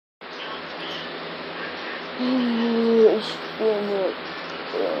Ich bin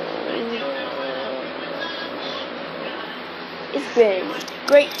It's been a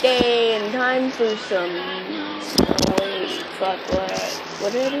great day and time for some. Oh wait, fuck,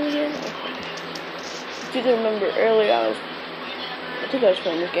 what did I do again? If you can remember earlier, I think I was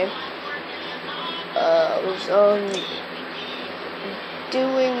playing this game. I was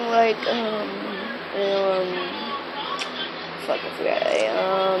doing like fuck, I forgot.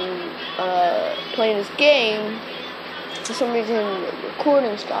 Playing this game. For some reason, the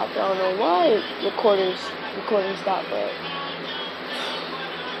recording stopped. I don't know why recording stopped, but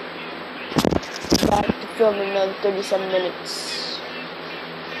back to filming another 37 minutes.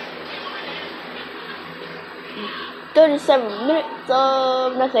 37 minutes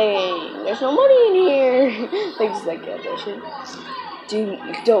of nothing. There's no money in here. Things like that shit. Dude,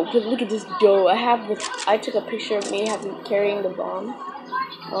 dope. But look at this dough. I took a picture of me carrying the bomb.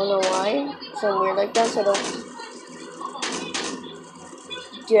 I don't know why. Something weird like that. So I don't.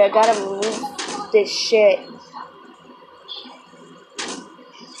 Dude, I gotta remove this shit.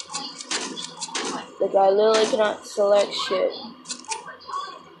 Like, I literally cannot select shit.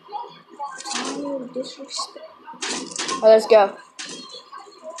 Disrespect. Alright, let's go.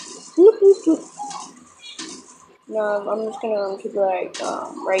 No, I'm just gonna keep it like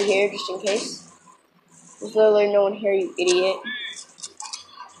right here just in case. There's literally no one here, you idiot.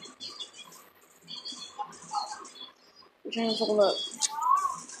 I'm trying to fuck him up.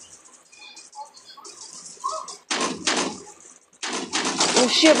 Oh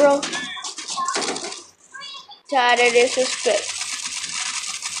shit, bro. Tired of disrespect.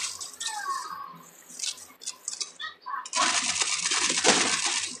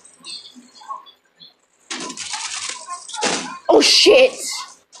 Oh shit.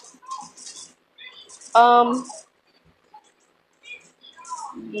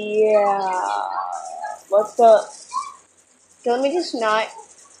 Yeah. What the? Okay, let me just not.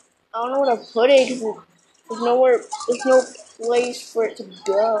 I don't know where to put it because there's no place for it to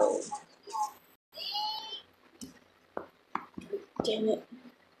go. Damn it.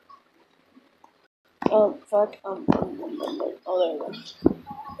 Oh, fuck. Oh, there we go.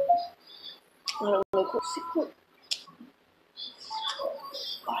 I don't know. Quick.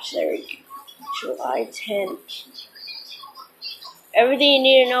 Gosh, there we go. July 10th. Everything you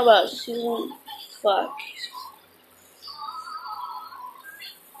need to know about season. Fuck.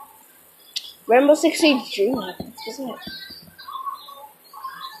 Rainbow Six Siege Dream Happens, isn't it?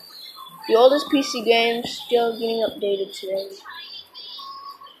 The oldest PC game still getting updated today.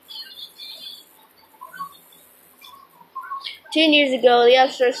 Ten years ago, the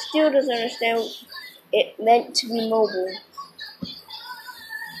App Store still doesn't understand what it meant to be mobile.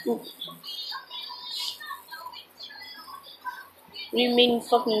 What do you mean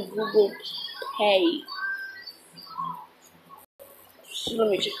fucking Google Pay? So let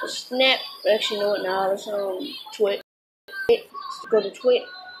me check the Snap. Actually, you know what? Now let's Twit. Go to Twit.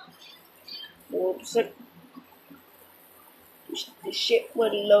 Whoops. This shit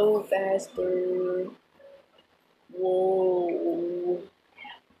would load faster. Whoa.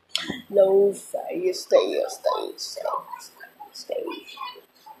 Low fire, stay.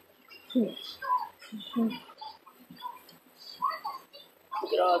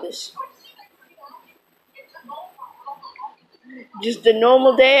 Look at all this. Just a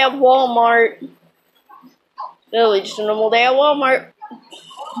normal day at Walmart. Literally, just a normal day at Walmart.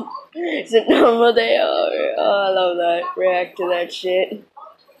 It's a normal day. Oh, I love that. React to that shit.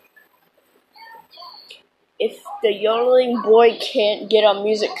 If the yodeling boy can't get on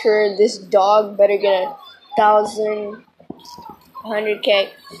Music Career, this dog better get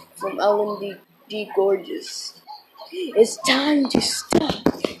 100K from LMD Gorgeous. It's time to stop.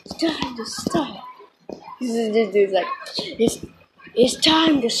 This dude's like, it's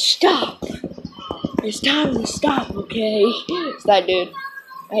time to stop. It's time to stop, okay? It's that dude.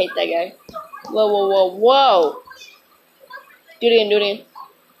 I hate that guy. Whoa. Do it again.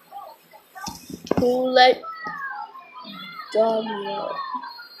 Who let dog know?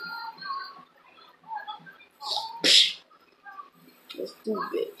 Let's do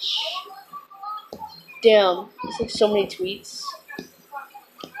bitch. Damn, it's like so many tweets.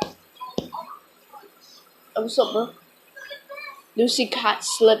 Oh, what's up, bro? Lucy caught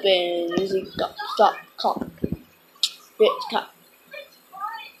slipping. Lucy got stop caught. Bitch caught.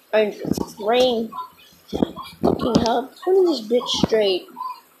 Rain. Fucking hell. Putting this bitch straight.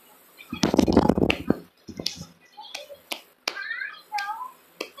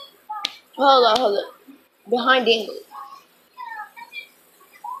 Hold on. Behind English.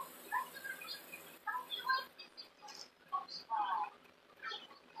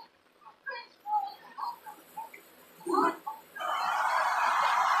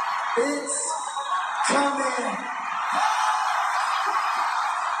 It's coming.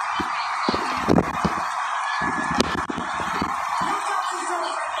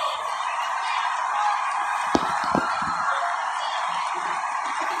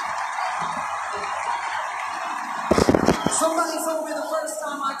 Somebody told me the first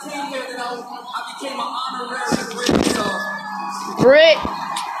time I came here that I became an honorary Brit. So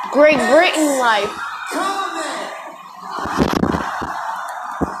Great Britain life. coming.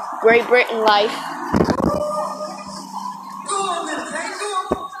 Great Britain life. Go on, little thing. Go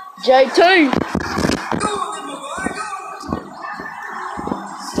on. JT. Go on, little boy. Go on.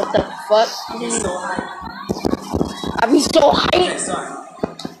 What the fuck? I'm so hyped. I'm so Okay, hyped. sorry.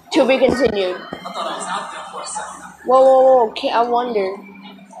 To be continued. I thought I was out there for a second. Whoa. I wonder.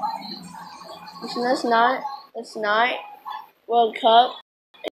 It's not. World Cup.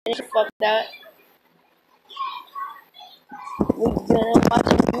 Fuck that. We're gonna watch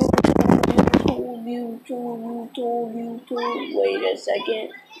YouTube. Wait a second.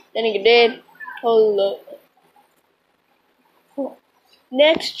 That nigga dead. Hold up.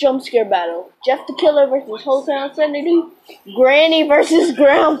 Next jump scare battle. Jeff the Killer versus Hotel Sanity. Granny versus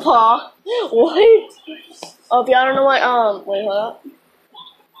Grandpa. What? Oh, if y'all don't know what, wait, hold up.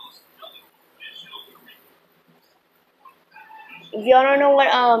 If y'all don't know what,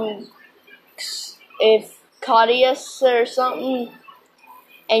 if Claudius or something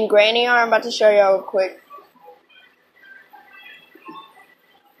and Granny are, I'm about to show y'all real quick.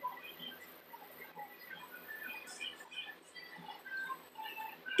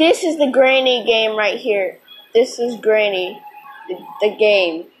 This is the Granny game right here. This is Granny, the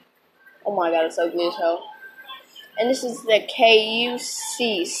game. Oh my god, it's ugly as hell. And this is the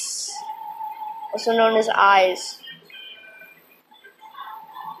KUCs, also known as eyes.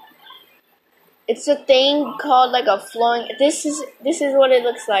 It's a thing called like a flowing. This is what it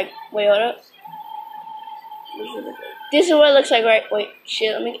looks like. Wait, hold up. This is what it looks like, right? Wait,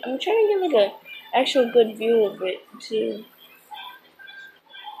 shit. I'm trying to get like a actual good view of it too.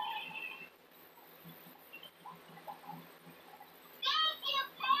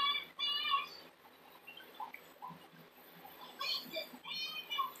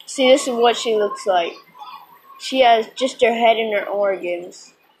 See, this is what she looks like. She has just her head and her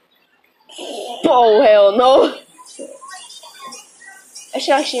organs. Oh hell no!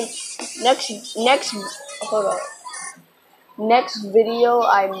 Actually, next, hold on. Next video,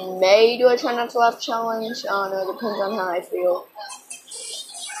 I may do a try not to laugh challenge. I don't know, depends on how I feel.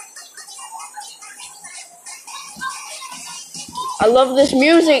 I love this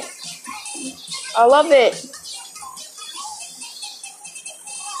music. I love it.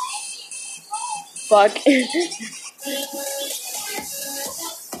 Fuck.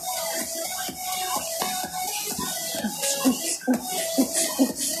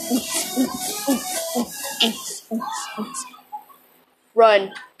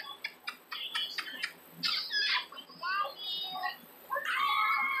 Run.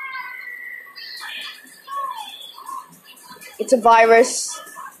 It's a virus.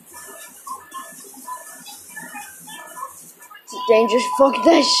 It's dangerous. Fuck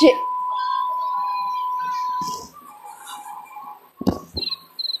that shit.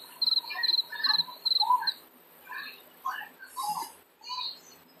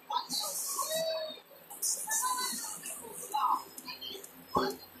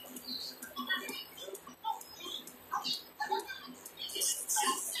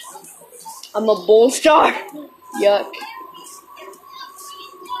 I'm a bull star. Yuck.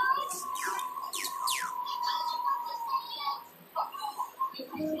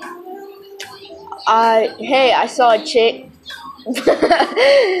 Hey, I saw a chick.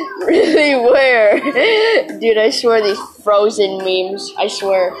 Really, where? Dude, I swear these Frozen memes. I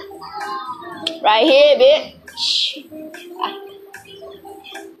swear. Right here, bitch.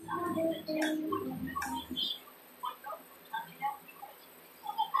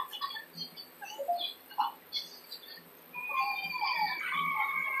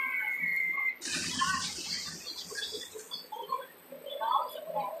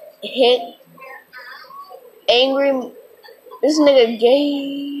 Hit. Angry. This nigga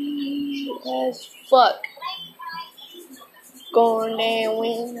gay as fuck. Going there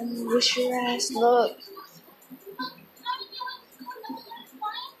when wish your ass luck.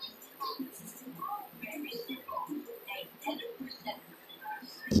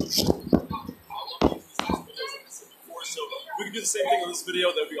 So we can do the same thing on this video.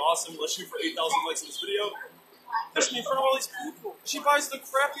 That'd be awesome. Let's shoot for 8,000 likes on this video. Especially in front of all these people. She buys the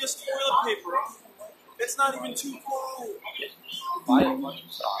crappiest toilet paper. It's not even too cold. Buy a bunch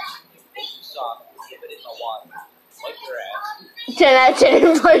of socks. Take the sock, dip it in the water, wipe your ass. 10 out of 10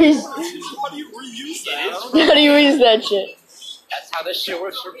 in place. How do you reuse that? I don't How do you use that shit? That's how this shit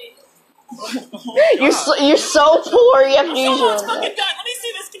works for me. You're so poor, you have to use your Someone's own. fucking done. Let me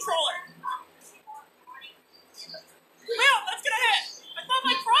see this controller. Well, that's gonna hit. I thought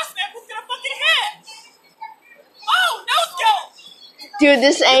my crossnet was gonna fucking hit. Oh, no scope. Dude,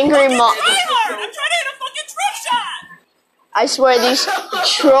 this angry mom. Try hard. I'm trying to hit a fucking trick shot. I swear, these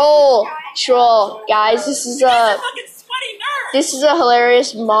troll guys. This is Fucking sweaty nerd. This is a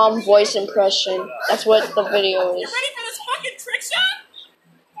hilarious mom voice impression. That's what the video You is. ready for this fucking trick shot?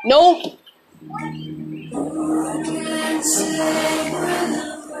 Nope. Son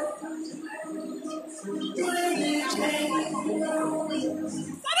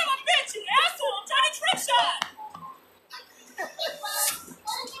of a bitch, you asshole. I'm trying to trick shot.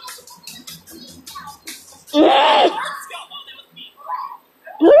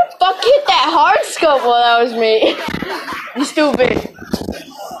 Who the fuck hit that hard scope? Well, that was me. You stupid.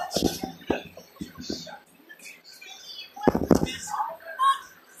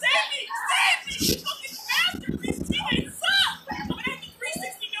 Save me! You fucking bastard! These teammates suck! I'm gonna have the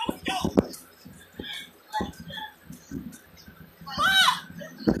 360 no scope. Fuck!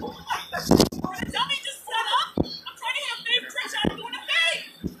 The dummy just set up. I'm trying to hit a fake trick shot and go into phase.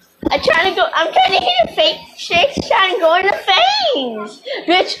 I'm trying to hit a fake shake shot and go into phase.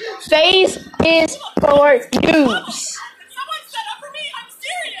 Bitch, phase is for noobs. Can someone set up for me? I'm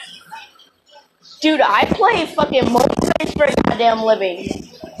serious. Dude, I play fucking multi-phase for a goddamn living.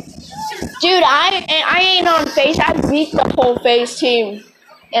 Dude, I ain't on phase. I beat the whole phase team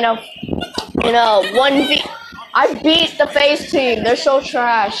in a 1v. I beat the phase team. They're so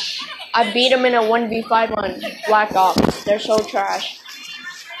trash. I beat them in a 1v5 on Black Ops. They're so trash.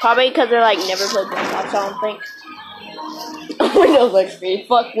 Probably because they're like never played Black Ops, I don't think. Windows XP.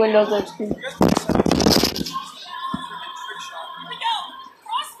 Fuck Windows XP. Here we go.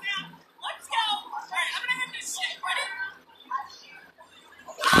 Crossman. Let's go. Alright, I'm gonna hit this shit. Ready?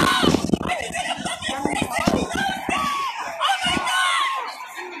 Oh! I just hit a fucking 360 no scope. Oh my god!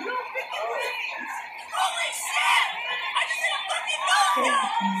 Holy shit! I just hit a fucking no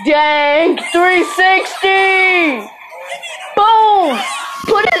scope. Dang, 360! Boom!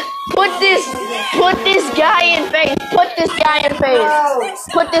 Put this guy in phase. Put this guy in phase.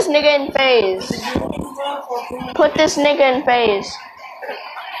 Put this nigga in phase. Put this nigga in phase.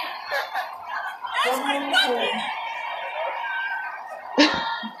 That's my fucking.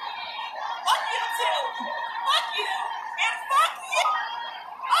 Fuck you too. Fuck you. And fuck you.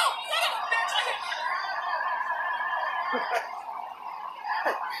 Oh, son of a bitch! I hit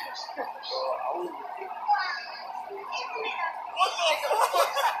What the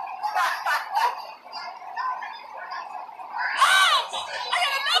fuck? I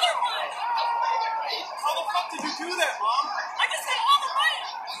got another one! How the fuck did you do that, Mom? I just hit all the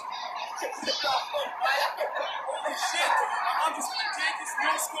buttons! Holy shit, dude. My mom just gonna take this no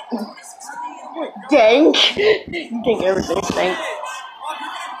scope to 2016. Oh my god. Dank. Dank everything stank. Mom,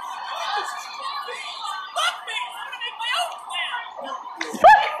 you're gonna this. Fuck me! I'm gonna make my own plan!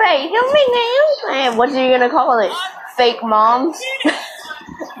 Fuck face. Don't make my own plan. What are you gonna call it? Fake moms?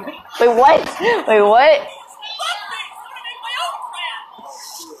 Wait, what? Wait, what? Fuck me! I'm gonna make my own plan!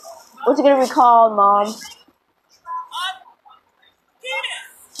 What's it gonna be called, mom? Penis!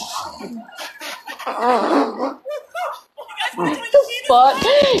 What the fuck?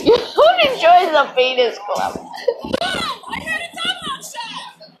 You don't enjoy the penis club. Oh! I had a tomahawk shot!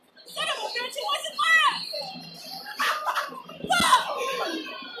 Son of a bitch, it wasn't last!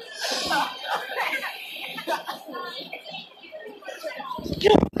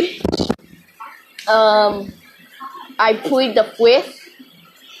 I plead the fifth.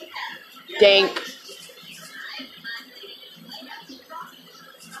 Dank.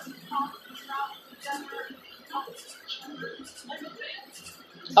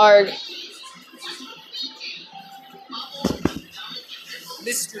 Arg.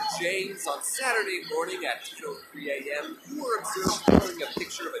 Mr. James, on Saturday morning at 2:03 a.m., you were observed drawing a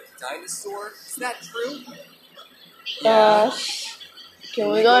picture of a dinosaur. Is that true?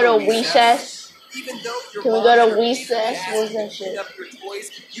 Can we go to recess? Even though your Can we mom go to and her recess? asked What's you that to clean shit? up your toys,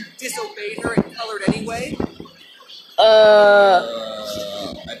 you disobeyed her and colored anyway? I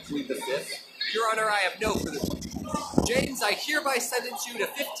plead the fifth. Your Honor, I have no further. James, I hereby sentence you to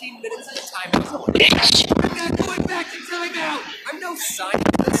 15 minutes of timeout. I'm not going back to timeout! I'm no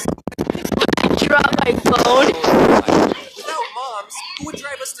scientist. Drop my phone. Without moms, who would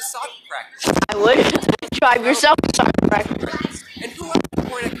drive us to soccer practice? I would. Drive yourself to soccer practice. And who else would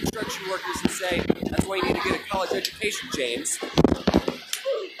point at construction workers and say, that's why you need to get a college education, James?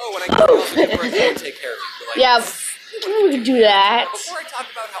 Oh, and I can also give her a hand and take care of you. Like, Yeah, We can do that. Before I talk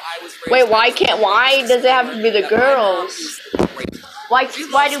about how I was raised, Wait, why does it have to be the girls? Why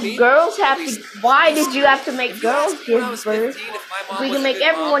do girls have to, why did you have to make girls give birth? We can make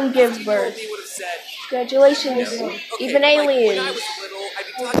everyone give birth. Congratulations, even When I aliens. was little, I'd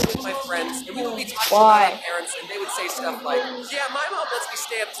be talking with my friends, and we would be talking Why? about our parents, and they would say stuff like, yeah, my mom lets me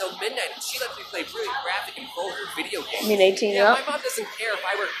stay up till midnight, and she lets me play really graphic and vulgar video games. You mean 18 Yeah, up? my mom doesn't care if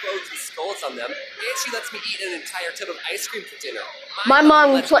I wear clothes and skulls on them, and she lets me eat an entire tub of ice cream for dinner. My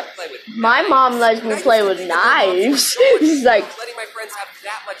mom lets me play with lets me play with knives. She's like, letting my friends have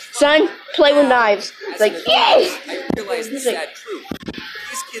that much fun. son, play with knives. It's like, yay! I realized the sad truth.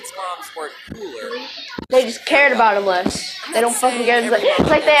 These kids' moms weren't cooler. They just cared about him less. They don't fucking care. It's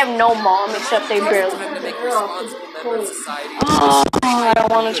like they have no mom except they barely. Time to make a responsible member of society. Oh, I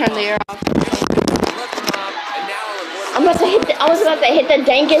don't want to turn the air off. I was about to hit the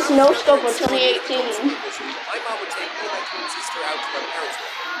dankest no scope of 2018. My mom would take me and my twin sister out to our parents'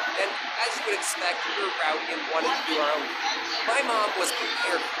 room. And as you would expect, we were rowdy and wanted to do our own thing. My mom was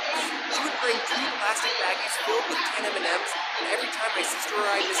prepared for this. She would bring 2 plastic baggies filled with 10 M&Ms, and every time my sister or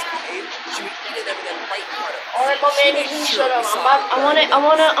I misbehaved, she would eat an M&M right in front of us. Alright, my man, you can shut up.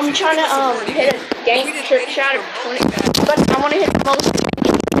 I'm trying to hit a gang trick shot of 20, but I want to hit the most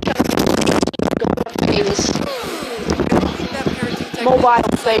mobile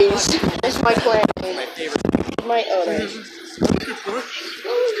phase. That's my plan. My favorite. My other. Something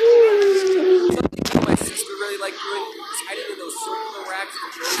my sister really liked doing was hiding in those circular racks of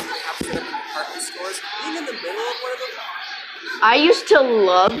drawers that have set up in department stores. Being in the middle of one of them. I used to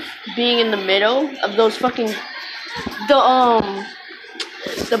love being in the middle of those fucking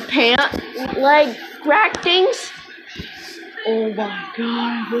the pant leg rack things. Oh my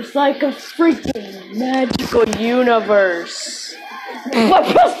god, it's like a freaking magical universe.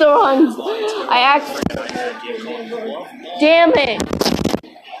 I pressed the wrong. Damn it!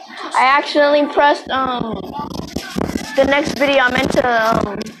 I accidentally pressed the next video. I meant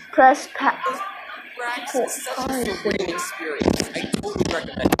to press Racks is such a thrilling experience. I totally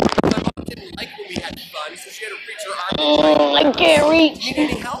recommend it. My mom didn't like when we had fun, so she had to reach her arm. I can't reach. Need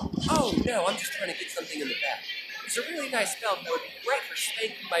any help? Oh no, I'm just trying to get something in the back. It's a really nice belt that would be great for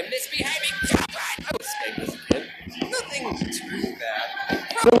spanking my misbehaving children. I was spanked as a kid. Nothing too bad.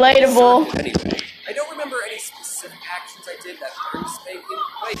 Relatable. Anyway, I don't remember any specific actions I did that earned spanking,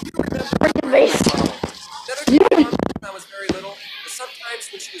 but I do remember another time when I was very little, but sometimes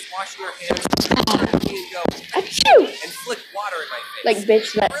when she was washing her hands, she would turn to me and go, Achoo! and flick water in my face. Like,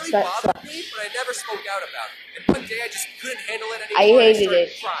 bitch, It really bothered me, but I never spoke out about it. And one day I just couldn't handle it anymore. I hated and I started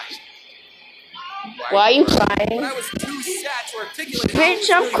it. crying. Why are you But crying? I was too sad to articulate. Bitch,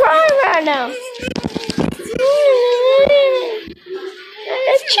 I'm crying right now.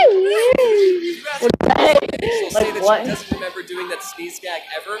 What the heck? She'll say Like that what? she doesn't remember doing that sneeze gag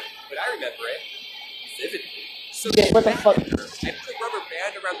ever, but I remember it vividly. So What the fuck? I put a rubber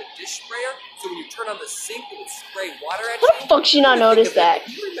band around the dish sprayer, so when you turn on the sink, it would spray water at How you. the fuck she not noticed that?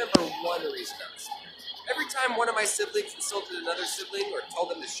 You remember one reason I was there. Every time one of my siblings insulted another sibling or told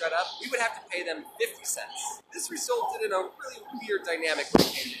them to shut up, we would have to pay them 50 cents. This resulted in a really weird dynamic when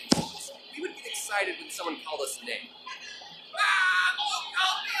it came to insults. We would get excited when someone called us a name. Mom, you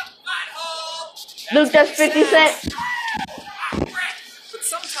called me a butthole! Luke, that's 50 cents. But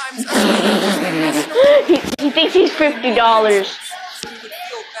sometimes He thinks he's $50. so we would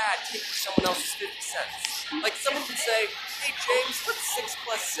feel bad taking someone else's 50 cents. Like someone would say, hey James, what's 6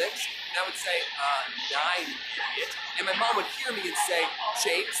 plus 6? And I would say, 9, idiot. And my mom would hear me and say,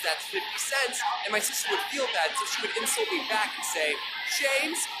 James, that's 50 cents. And my sister would feel bad, so she would insult me back and say,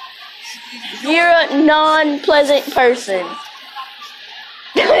 James, You're a non-pleasant person.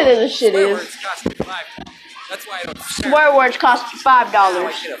 This shit swear is. words cost me $5. That's why I don't swear. Swear words cost Now I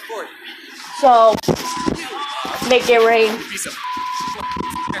 $5. can afford it. So, You make it rain. piece of.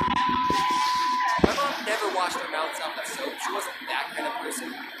 My mom never washed her mouth out with soap. She wasn't that kind of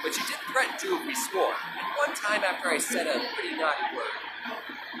person, but she did threaten to if we swore. And one time after I said a pretty naughty word,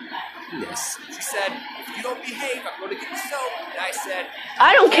 yes, she said, if you don't behave, I'm going to get the soap. And I said,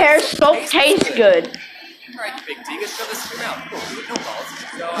 I don't care. Soap tastes good. all right, you big dingus, shove this in your mouth. Cool, no balls.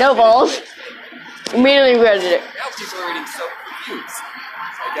 So, No balls. Immediately regretted it. Now people are eating soap for views. So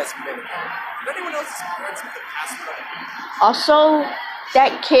I guess we made a point. If anyone else's parents could pass it on. Also,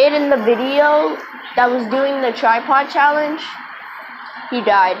 that kid in the video that was doing the tripod challenge, he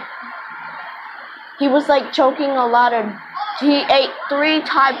died. He was like choking a lot of. He ate 3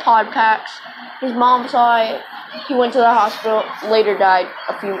 tripod packs. His mom saw it. He went to the hospital. Later died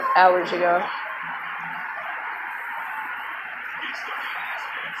a few hours ago.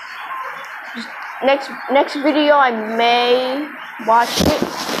 next video I may watch it.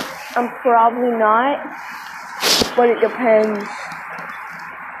 I'm probably not, but it depends.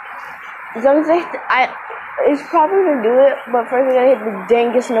 As long as it's probably gonna do it, but first I gotta hit the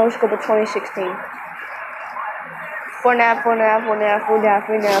dangest no scope of 2016. Fortnite.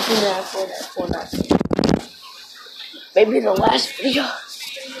 Maybe the last video.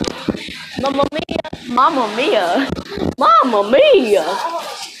 Mamma mia.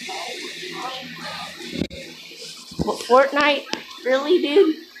 But Fortnite, really,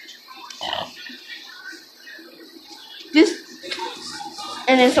 dude?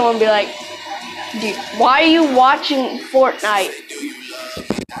 And then someone be like, dude, why are you watching Fortnite?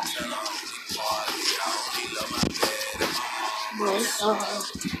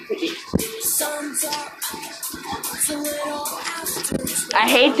 I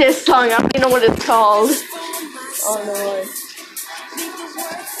hate this song. I don't even know what it's called. Oh no.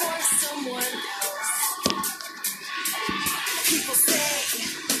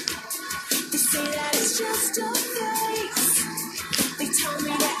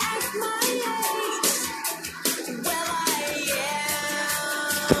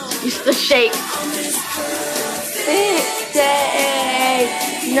 It's the shape. Perfect day,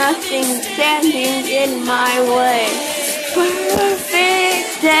 nothing standing in my way.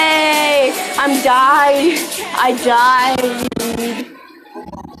 Perfect day. I died.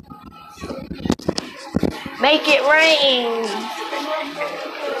 Make it rain.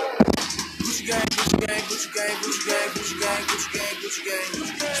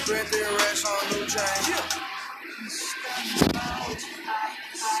 Spread their racks on new chain.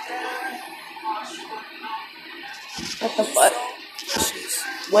 What the fuck?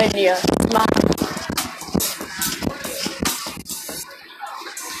 When you smile.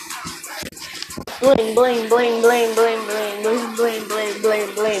 Bling bling bling bling bling bling bling bling bling bling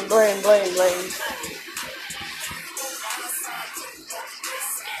bling bling bling bling.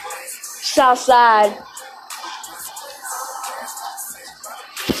 Southside.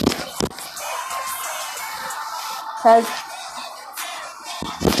 Cause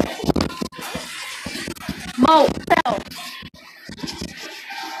motel.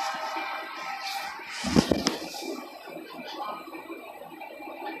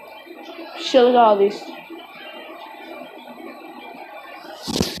 Shows all this.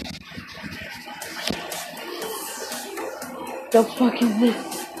 The fuck is this?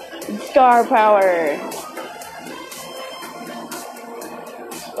 Star power.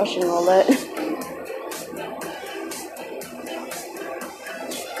 Russian roulette.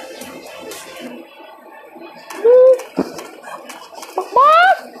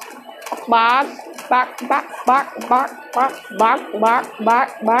 Back.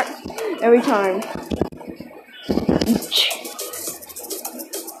 Every time.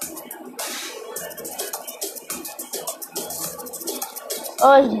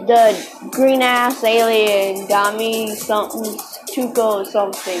 Oh, it's the green ass alien got me something Tuco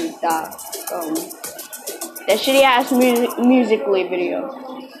something that shitty ass musically video.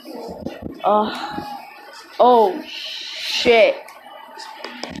 Oh shit.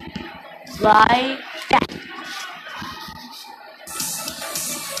 Like that.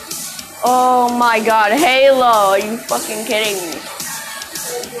 Oh my god, Halo, are you fucking kidding me?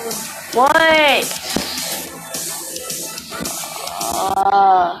 What?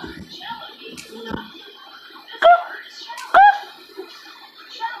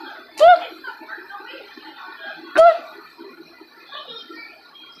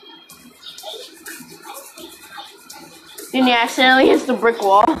 Then he accidentally hits the brick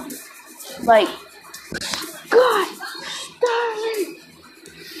wall. Like, God, Sterling.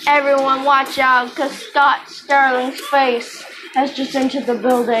 Everyone watch out, because Scott Sterling's face has just entered the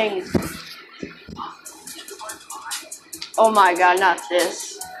building. Oh my god, not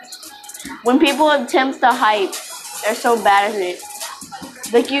this. When people attempt to hype, they're so bad at it.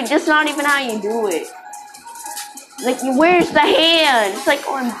 Like, that's not even how you do it. Like, where's the hand? It's like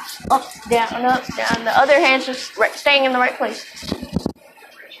going up, down, up, down. The other hand's just staying in the right place.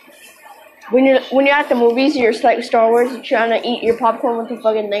 When you're at the movies, you're like Star Wars, you're trying to eat your popcorn with the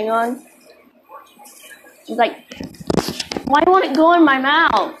fucking thing on. It's like, why won't it go in my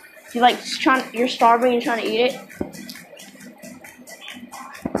mouth? You're starving and trying to eat it.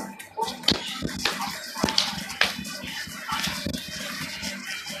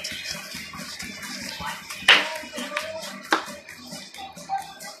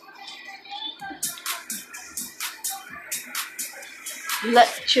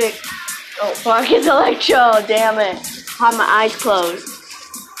 Electric. Oh fuck, it's Electro, damn it. I have my eyes closed.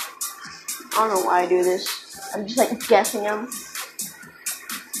 I don't know why I do this. I'm just like guessing them.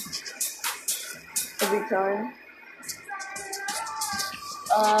 every time.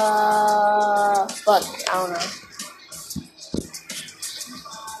 Fuck, I don't know.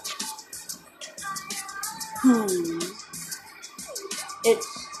 It's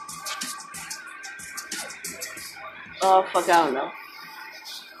fuck, I don't know.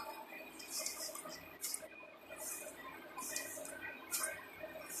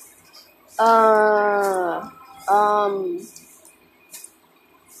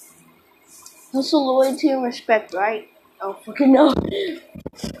 Hustle, loyalty, and respect, right? Oh, fucking no.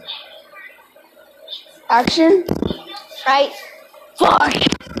 Action? Right? Fuck!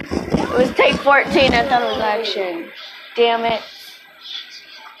 It was take 14, I thought it was action. Damn it.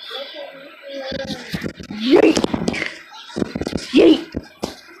 Yeet! Yeet!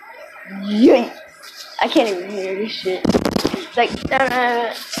 Yeet! I can't even hear this shit. It's like,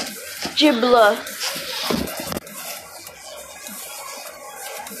 Gibla.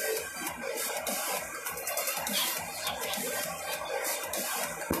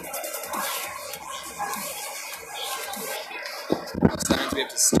 So that means we have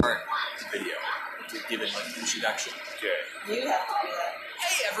to start the video to give it like introduction. Okay. You have to do that.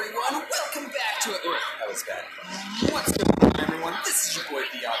 Hey everyone, welcome back to it. That was bad. What's going on, everyone? This is your boy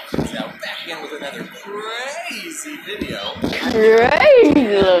Theon now, back again with another crazy video. Crazy!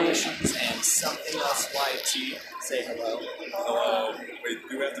 And something else YT. Say hello. Hello. Wait,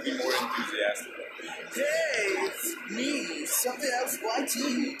 you have to be more enthusiastic. Hey, it's me, something else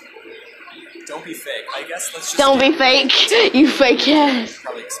YT. Don't be fake. I guess let's just Don't be fake, you fake ass.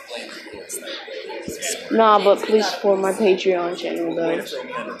 probably explain the rules then. Nah, but please support my Patreon channel Way though. to throw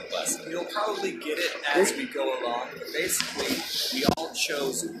me under the bus. You'll probably get it as we go along. But basically, we all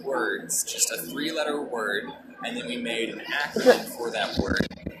chose words, just a 3-letter word, and then we made an acronym for that word.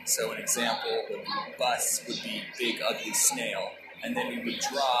 So an example would be bus would be big ugly snail, and then we would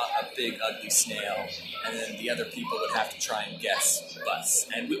draw a big ugly snail, and then the other people would have to try and guess bus.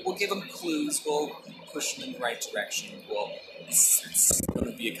 And we'll give them clues. We'll push them in the right direction. It's going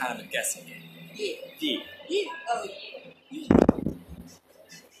to be a kind of a guessing game. Yeah. Oh,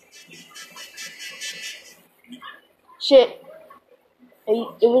 Shit.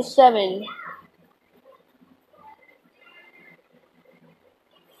 It was 7.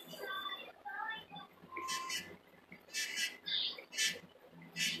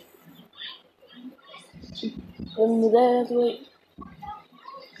 Wait.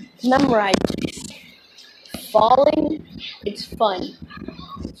 Memorize. Falling, it's fun.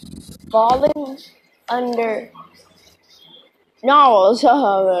 Falling under novels.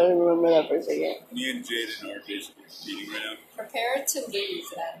 I remember that for a second. Me and Jaden are basically competing right now. prepare to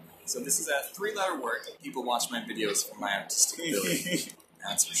lose, Adam. So this is a 3-letter word. People watch my videos for my artistic ability.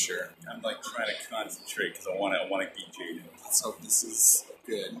 That's for sure. I'm like trying to concentrate because I want to beat Jaden. Let's hope this is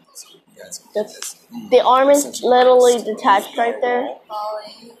good. So you guys can do That's- this. The arm is literally detached right there.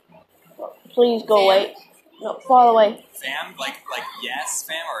 Falling. Please go away. No, fall away. Fam? Like yes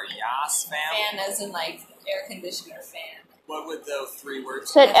fam or yas fam? Fan as in like air conditioner fan. What would the 3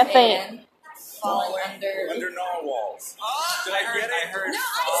 words Said be? F-A-N. Falling under. Under narwhals. Oh, Did I get it? I heard No,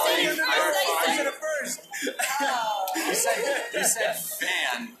 falling. I said it it first. Oh. You said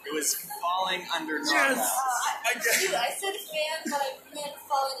fan. It was falling under narwhals. I get Dude, I said fan, but I meant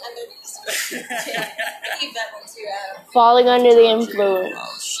falling underneath. Keep that one too, Adam. Falling under the influence.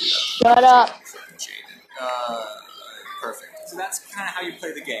 Oh, shoot. Shut up. Perfect. So that's kind of how you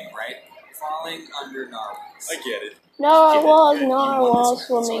play the game, right? Falling under narwhals. I get it. Narwhals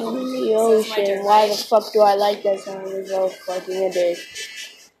swimming in the ocean. Why the fuck do I like that sound? It's all fucking a dick.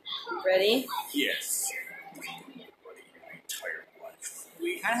 Ready? Yes.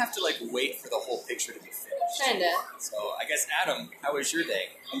 We kind of have to like wait for the whole picture to be finished. Kinda. So I guess Adam, how was your day?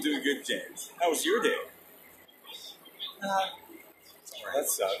 I'm doing good, James. How was your day? That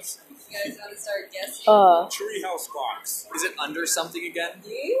sucks. You guys want to start guessing? Treehouse box. Is it under something again?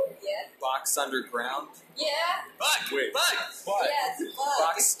 You? Yeah. Box underground? Yeah. Bug! Wait. Bug! What? Yeah, it's a bug.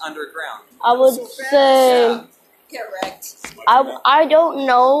 Box underground. I would say Yeah. Get wrecked. I don't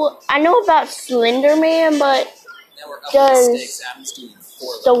know. I know about Slender Man, but Now we're up Does to the stakes. Adam's doing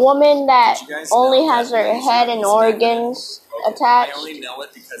 4 the woman that Did you guys only know has that her Lady head and Gaga is organs I attached. only know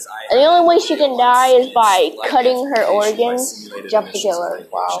it because And the only way she can die is by Like cutting her amputation by organs. simulated Jump to emissions kill her.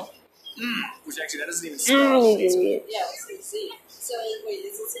 of Wow. radiation. Which actually, that doesn't even spell You out. idiot. Yeah, let's see. So, wait,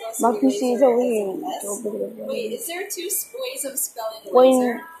 is it supposed My to be PC is laser over as here. in S? Wait, is there 2 ways of spelling When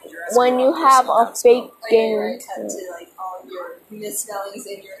laser? You're asking when you wrong have person a how to spell. fake Oh, yeah, you're game. right. Cut to like all your misspellings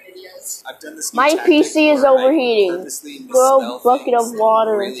in your videos. I've done this. My PC is overheating. Throw a bucket of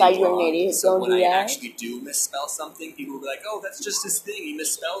water really inside your wrong. idiot. So Don't when do I that. actually do misspell something, people will be like, "Oh, that's just his thing. He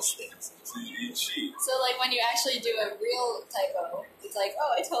misspells things." You cheat. So, like, when you actually do a real typo, it's like,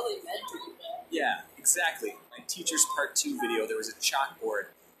 oh, I totally meant to do that. Yeah, exactly. My teacher's part 2 video, there was a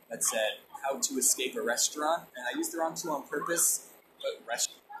chalkboard that said how to escape a restaurant, and I used the wrong 2 on purpose, but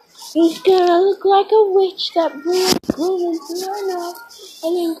restaurant. He's gonna look like a witch that blew glue into her nose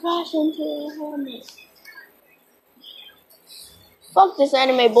and then crashed into the helmet. Fuck this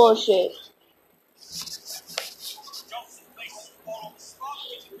anime bullshit. Johnson places the ball on the spot,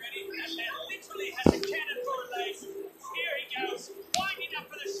 gets ready, and then literally has a cannon for a leg. Here he goes, winding up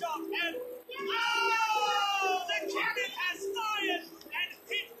for the shot, and oh! The cannon has fired and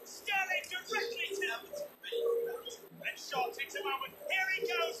hit Sterling directly to the and shot takes a moment. Here he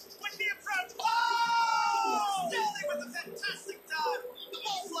goes with the approach. Oh! Sterling with a fantastic dive. The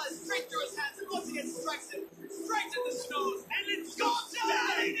ball flies straight through his hands and once again strikes him. Straight in the nose. And it's got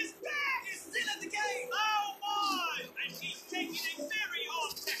Sterling is back! He's still in the game. Oh my! And he's taking a very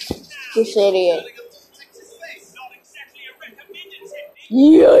hard technique now. This idiot. Sterling protects his face. Not exactly a recommended technique.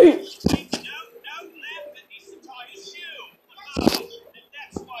 Yikes. No, left that needs to tie your shoe. Oh, and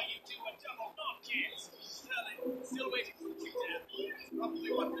that's why you do a double knock kick. Sterling still waiting for the kick down. He's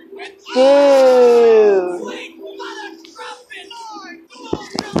probably wondering when. Dude. Swing! What a trumpet! Lord! The ball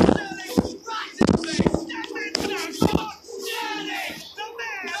drills Sterling right in the face. Sterling, the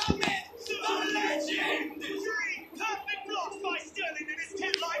man, the legend. 3 perfect blocks by Sterling in his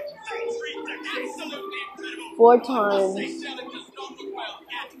cat-like face reflex. Absolutely incredible. 4 I must times. say Sterling does not look well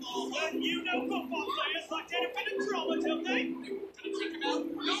at all. Well, you know football players like to have a bit of drama, don't they? Gonna take him out.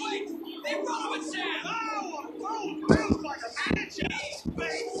 No, wait! They run him a jam! Oh, a bold move by the manager.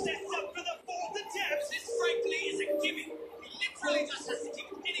 Babe sets up for the 4th attempt. This, frankly, is a gimme. He literally just has to kick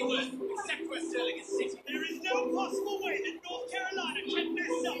it anywhere except where Sterling is sitting. There is no possible way that North Carolina can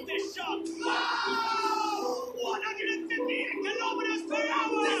mess up this shot. Oh! 158 kilometers per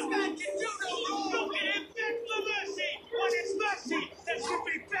hour. This man can do no wrong! Look at him beg for mercy. When it's mercy that should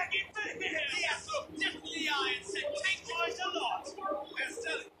be begging for him. He has looked death in the eye and said, take Tries a lot. Where's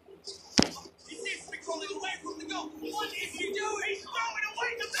Sterling? He seems to be crawling away from the goal. What is he doing? He's throwing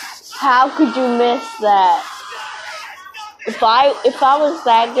away the bat. How could you miss that? If I was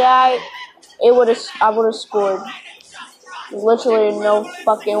that guy, I would have scored. There's literally no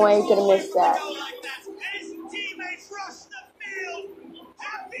fucking way he could have missed that. Like that. His teammates rush the field.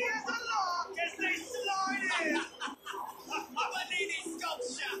 Happy as a lark as they slide in. Manini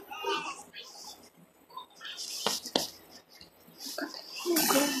sculpture!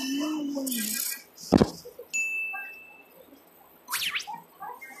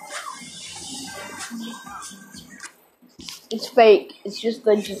 It's fake. It's just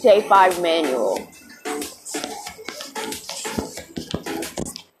the GTA 5 manual.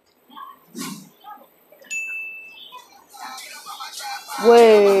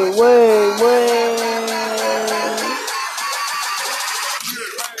 Wait.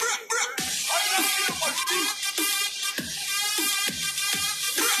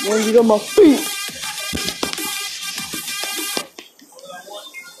 When you got my feet.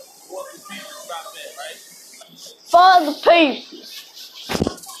 For the people.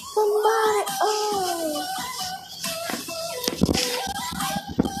 Somebody, oh.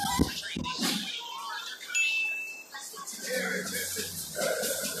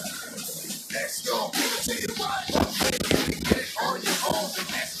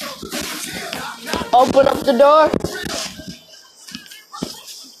 Open up the door.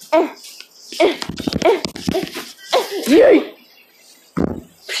 Yay!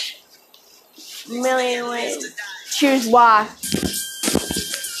 Million ways. Choose why.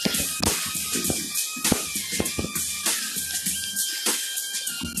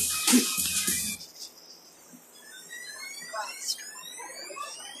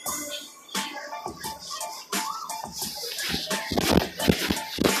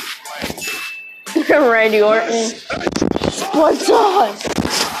 Randy Orton. What's on?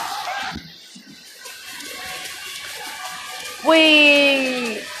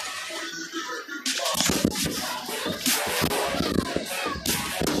 Wait.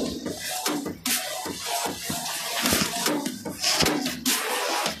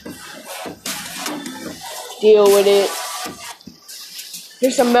 Deal with it.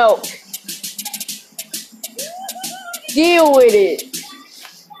 Here's some milk. Deal with it.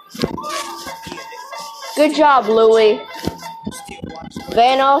 Good job, Louie.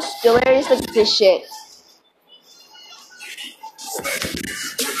 Vanos, Delirious, look at this shit.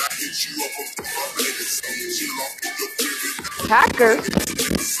 Hacker?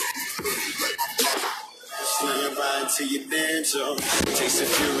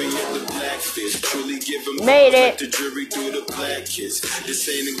 Made it. The jury through the black kids. This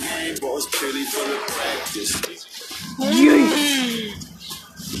ain't a game, boss, purely for the practice.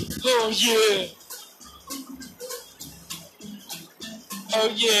 Oh yeah. Oh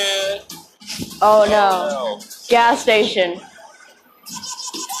yeah. Oh no. Gas station.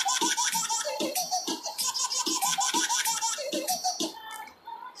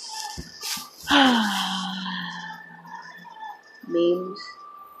 Memes.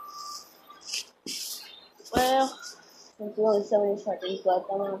 Well, since there's only 70 seconds left,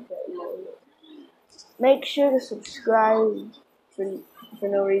 I'm gonna put more. Make sure to subscribe for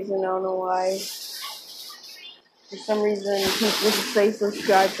no reason, I don't know why. For some reason, people just say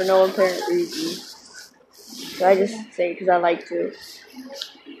subscribe for no apparent reason. So I just say it because I like to.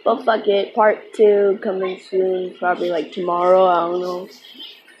 But fuck it, part 2 coming soon, probably like tomorrow, I don't know.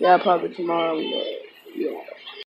 Yeah, probably tomorrow, but yeah.